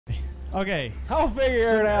Okay. I'll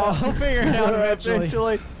figure it out. I'll figure it out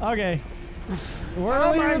eventually. Okay.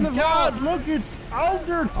 Oh my god, look, it's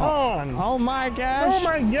Alderton! Oh my gosh! Oh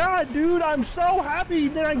my god, dude, I'm so happy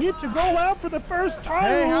that I get to go out for the first time!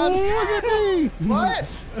 Hey, how's- look at me! What?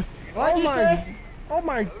 What'd you say? Oh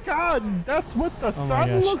my god, that's what the sun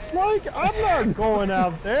gosh. looks like? I'm not going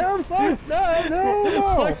out there, fuck that,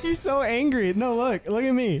 no! Look, he's so angry. No, look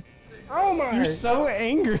at me. Oh my... You're so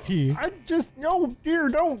angry. I just, no, dear,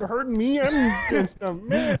 don't hurt me, I'm just a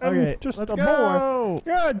man, Okay, I'm just let's a go.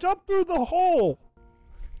 boy. Yeah, jump through the hole!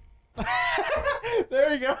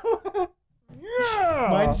 There you go. Yeah!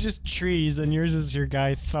 Mine's just trees, and yours is your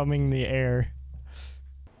guy thumbing the air.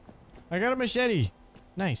 I got a machete.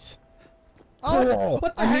 Nice. Oh,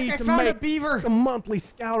 what the I heck? need I to found a make beaver. the monthly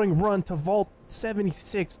scouting run to Vault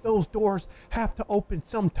 76. Those doors have to open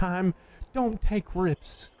sometime. Don't take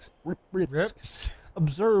risks. Risks.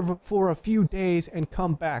 Observe for a few days and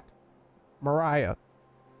come back. Mariah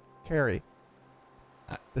Carey,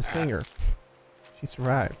 the singer. She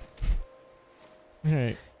survived.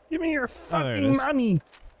 Hey. Give me your there it fucking is. money.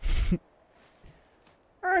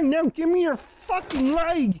 Alright, now give me your fucking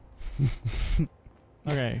leg.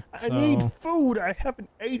 Okay. I need food. I haven't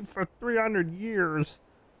ate for 300 years.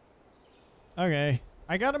 Okay.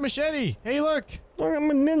 I got a machete. Hey, look. Look, I'm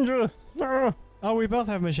a ninja. Oh, we both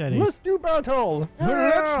have machetes. Let's do battle.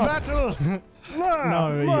 Let's battle.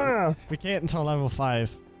 No, No, we can't until level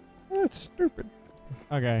 5. That's stupid.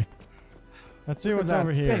 Okay. Let's see Look at what's that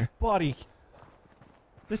over here. big body.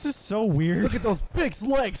 This is so weird. Look at those big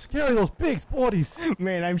legs. Carry those big bodies.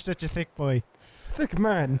 Man, I'm such a thick boy. Thick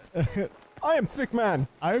man. I am thick man.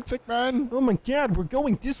 I'm thick, man. Oh my god, we're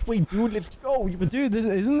going this way, dude. Let's go. But dude,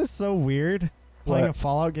 isn't this so weird? Playing What? a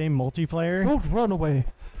Fallout game multiplayer? Don't run away.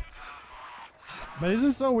 But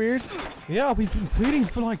isn't it so weird? Yeah, we've been waiting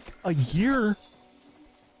for like a year.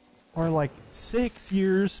 Or like 6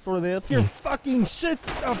 years for this. Your fucking shit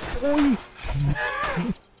stuff, boy.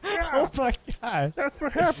 Oh my god. That's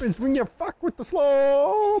what happens when you fuck with the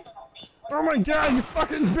slope. Oh my god, you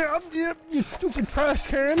fucking you stupid trash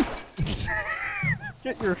can.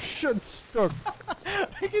 Get your shit stuck. I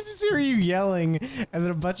can just hear you yelling and then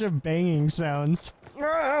a bunch of banging sounds.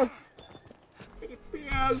 Ah.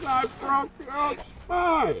 Because I broke your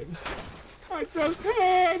spine. I just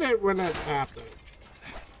hate it when it happens.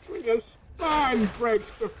 When your spine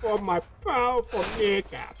breaks before my powerful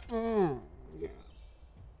kneecap. Yeah.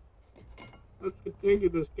 Let's continue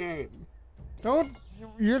this game. Don't.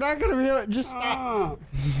 You're not gonna be able to. Just stop.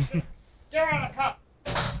 Get out of the cup!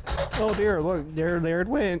 Oh dear, look, there it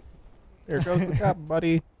went. There goes the cup,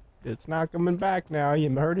 buddy. It's not coming back now. You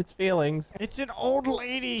hurt its feelings. It's an old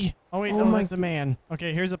lady. Oh wait, Oh no, my- that's a man.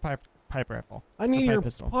 Okay, here's a pipe rifle. I need pipe your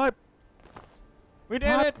pistol. pipe. We did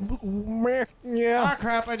it. Yeah. Ah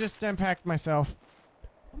crap! I just impact myself.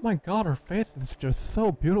 Oh my god, her face is just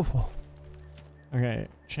so beautiful. Okay,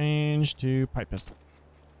 change to pipe pistol.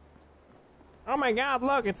 Oh my god,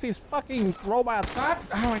 look, it's these fucking robots. Stop!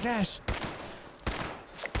 Oh my gosh!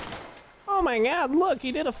 Oh my god, look,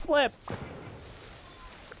 he did a flip.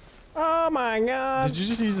 Oh my god. Did you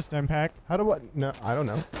just use a stem pack? How do I? No, I don't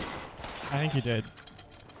know. I think you did.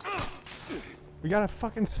 We gotta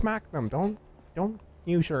fucking smack them. Don't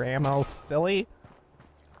use your ammo, silly.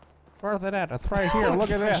 Where's it at? It's right here. Look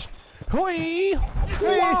at this. Hoi!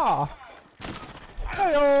 Hoo-ah!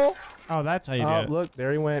 Hey-oh! Oh, that's how you do Oh, it. look,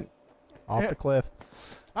 there he went. Off the cliff.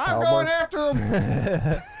 I'm how it going works. after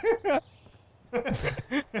him.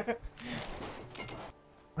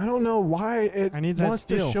 I don't know why it I need that wants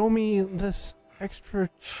to steel. show me this extra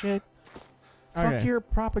shit. Fuck Okay. your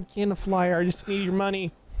propaganda flyer. I just need your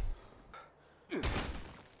money.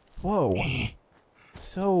 Whoa.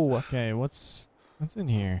 So, Okay, what's in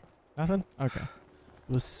here? Nothing. Okay.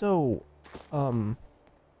 it was so,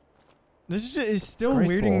 This is still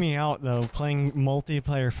Graceful. weirding me out though. Playing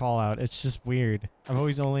multiplayer Fallout, it's just weird. I've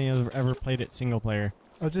always only ever played it single player.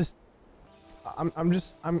 I'm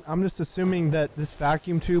just assuming that this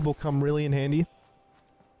vacuum tube will come really in handy.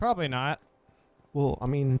 Probably not. Well, I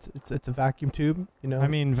mean, it's a vacuum tube, you know. I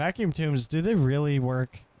mean, vacuum tubes, do they really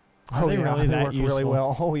work? Are oh they yeah, really they that work really useful?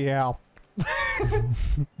 well. Oh yeah.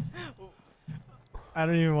 I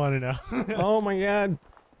don't even want to know. Oh my god,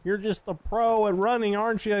 you're just a pro at running,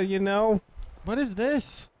 aren't you? You know. What is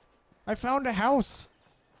this? I found a house.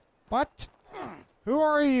 What? Who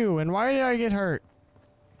are you and why did I get hurt?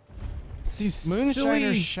 It's these Moonshiner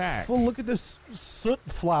silly Shack. Look at this soot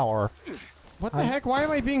flower. What the heck? Why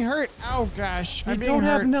am I being hurt? Oh gosh, You I'm being don't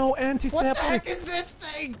hurt. have no What the antiseptic. heck is this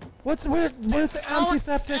thing? Where's the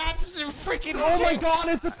antiseptic? That's the freaking Oh my tick. god,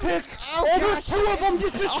 it's the tick! Oh, Oh, gosh. there's 2 of them!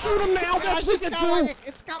 You just shoot them now! That's what you do!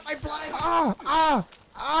 It's got my blood.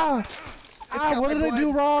 What my did I blood.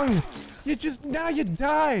 do wrong? Now you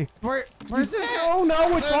die! Where's it? Oh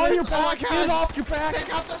no, it's on your Oh my back! Get gosh. it off your back!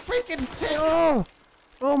 Take out the freaking tick.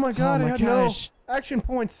 Oh my god, Oh I my had gosh. no action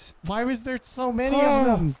points. Why was there so many Oh.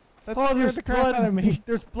 of them? That scared there's the crap blood. out of me.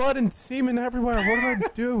 There's blood and semen everywhere. What did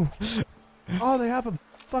I do? Oh, they have a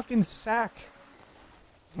fucking sack.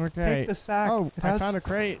 Okay. Take the sack. Oh, It I has- found a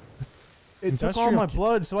crate. It took all Industrial my ki-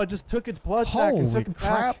 blood, so I just took its blood sack and Holy took it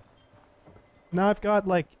crap. back. Now I've got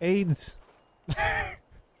like AIDS.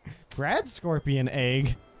 Red scorpion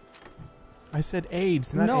egg. I said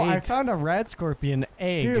AIDS, not No, I AIDS. found a red scorpion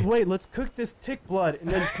egg. Here, wait, let's cook this tick blood and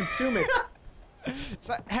then consume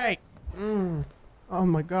it. Hey, Oh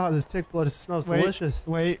my god, this tick blood smells wait, delicious.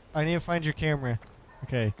 wait. I need to find your camera.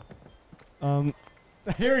 Okay.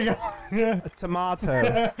 Here we go. A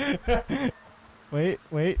tomato. Wait.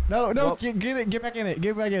 No, Well- get it. Get back in it.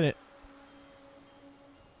 Get back in it.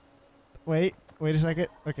 Wait a second.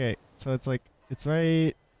 Okay, so it's like, it's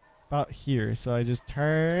right about here. So I just Cook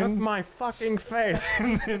turn my fucking face.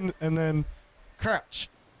 and then crouch.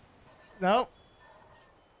 No.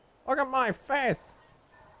 Look at my face.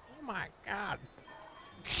 Oh my god.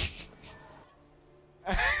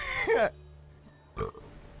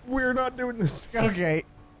 We're not doing this. Okay.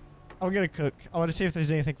 I'm gonna cook. I want to see if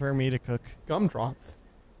there's anything for me to cook. Gumdrops.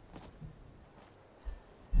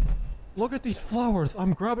 Look at these flowers.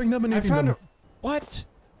 I'm grabbing them and I eating found them. what?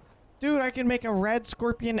 Dude, I can make a red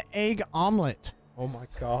scorpion egg omelet. Oh my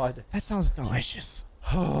god. That sounds delicious.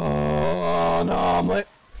 Oh, an omelet.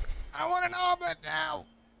 I want an omelet now.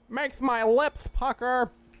 Makes my lips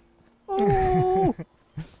pucker. Ooh.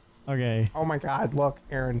 Okay. Oh my god, look,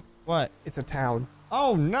 Aaron. What? It's a town.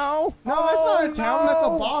 Oh no! No, Oh, that's not a town. That's a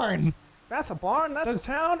no. barn. That's a barn? That's a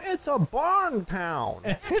town? It's a barn town.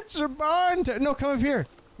 It's a barn. No, come up here.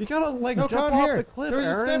 You gotta, like, No, jump come off here. the cliff, There's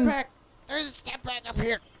Aaron. a step back. There's a step back up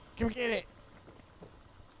here. Come get it.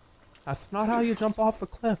 That's not how you jump off the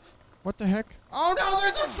cliff. What the heck? Oh no!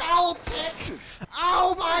 There's a foul tick.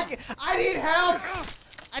 Oh my! I need help.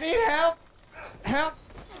 I need help. Help.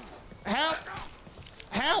 Help.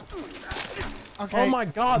 Help. Okay. Oh my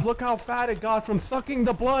god, look how fat it got from sucking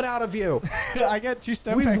the blood out of you. I got 2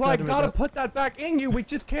 step We've, backs like, out of it, gotta though. put that back in you. We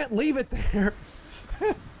just can't leave it there.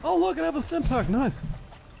 Oh, look, I have a stim pack. Nice.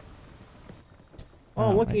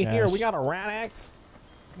 Oh, Oh looky my here. gosh. We got a rat axe.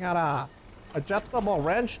 We got a adjustable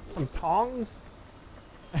wrench, some tongs.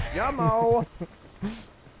 Yummo.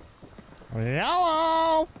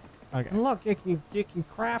 Hello. Okay. And look, you can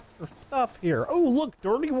craft your stuff here. Oh, look,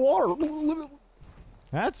 dirty water.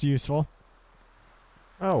 That's useful.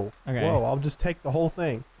 Oh, Okay. whoa, I'll just take the whole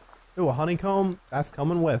thing. Ooh, a honeycomb, that's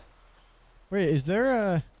coming with. Wait, is there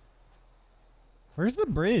a... Where's the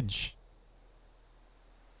bridge?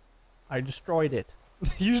 I destroyed it.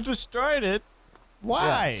 You destroyed it?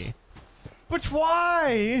 Why? Yes. But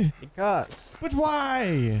why? Because But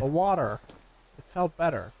why? the water, it felt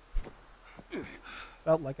better.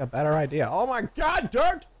 Felt like a better idea. Oh my god,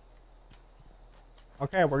 dirt!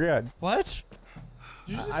 Okay, we're good. What?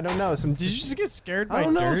 Did you just, I don't know, some... did you just get scared by I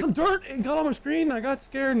don't know, dirt? some dirt! It got on my screen, I got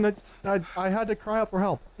scared, and I had to cry out for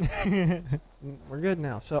help. We're good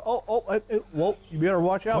now. So, whoa, you better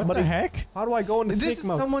watch out, What buddy. the heck? How do I go into This sneak is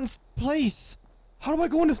mode? someone's place. How do I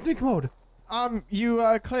go into sneak mode?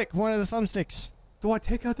 You click one of the thumbsticks. Do I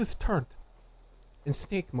take out this turret? In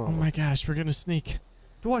sneak mode? Oh my gosh, we're gonna sneak.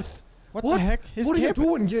 Do I... What the heck? His What are you camp-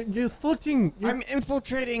 doing? You're flirting. I'm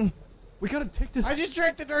infiltrating. We gotta take this... I just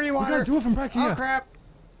drank the dirty we water. gotta do it from back here. Oh crap.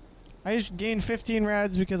 I just gained 15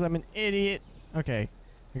 rads because I'm an idiot. Okay.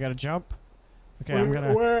 I gotta jump. Okay, I'm gonna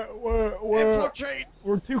infiltrate.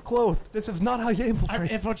 We're too close. This is not how you I'm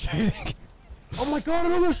infiltrate. infiltrating. Oh my god,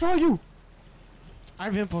 I'm gonna show you!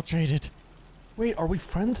 I've infiltrated. Wait, are we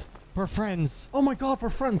friends? We're friends. Oh my god, we're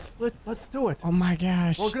friends. Let's do it. Oh my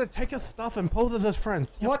gosh. We're gonna take his stuff and pose as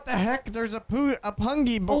friends. Yep. What the heck? There's a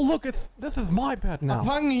pungy Oh board. look, this is my bed A now.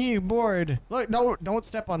 pungy board. Look, no, don't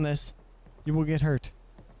step on this. You will get hurt.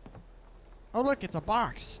 Oh look, it's a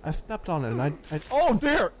box. I stepped on it and I oh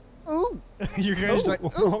dear! Ooh. You guys like,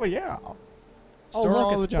 oh yeah. Store oh all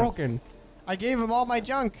look, the it's junk. broken. I gave him all my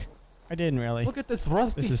junk. I didn't really. Look at this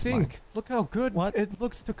rusty This is sink. mine. Look how good What? it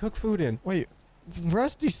looks to cook food in. Wait,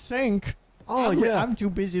 rusty sink? Oh I'm, yes. I'm too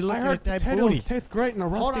busy I looking heard at that potatoes booty. taste great in a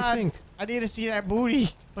Hold rusty on. sink. I need to see that booty.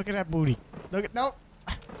 Look at that booty. Look at, no.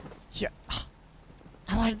 Yeah.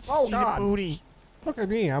 I want to Oh, see God. the booty. Look at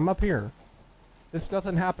me, I'm up here. This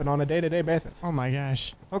doesn't happen on a day-to-day basis. Oh my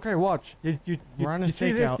gosh. Okay, watch. We're on a you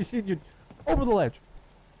see this? stakeout. You see? Over the ledge.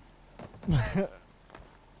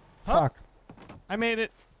 Fuck. I made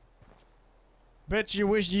it. Bet you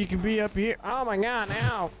wish you could be up here. Oh my god,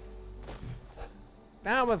 now.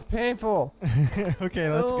 That was painful. Okay,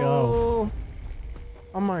 let's go.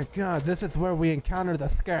 Oh my god, this is where we encounter the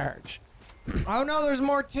Scourge. Oh no, there's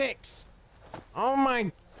more ticks. Oh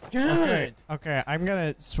my god. Okay, I'm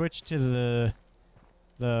gonna switch to the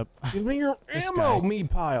Give me your This ammo, guy. meat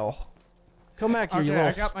pile. Come back here, you Okay,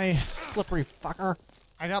 little I got my slippery fucker.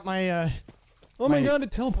 Oh my god,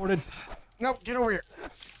 it teleported. No, get over here.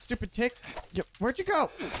 Stupid tick. Where'd you go?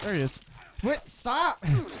 There he is. What? Stop!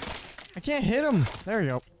 I can't hit him. There you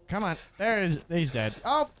go. Come on. There is. He's dead.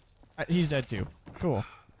 Oh! He's dead too. Cool.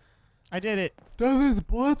 I did it. Does this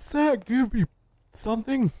blood sack give me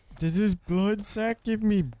something? Does this blood sack give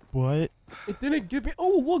me butt? It didn't give me.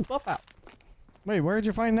 Oh, look, buff out. Wait, where'd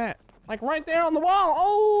you find that? Like right there on the wall.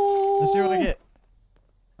 Oh! Let's see what I get.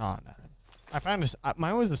 Oh, nothing. I found this.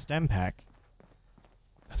 Mine was a stem pack.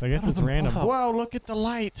 So I guess it's random. Whoa, look at the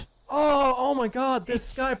light. Oh my god,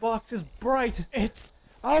 this skybox is bright.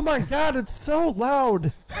 Oh my god, it's so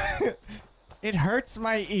loud. It hurts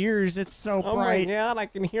my ears. It's so Oh bright. my god, I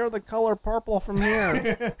can hear the color purple from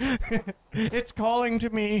here. It's calling to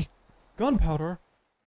me. Gunpowder?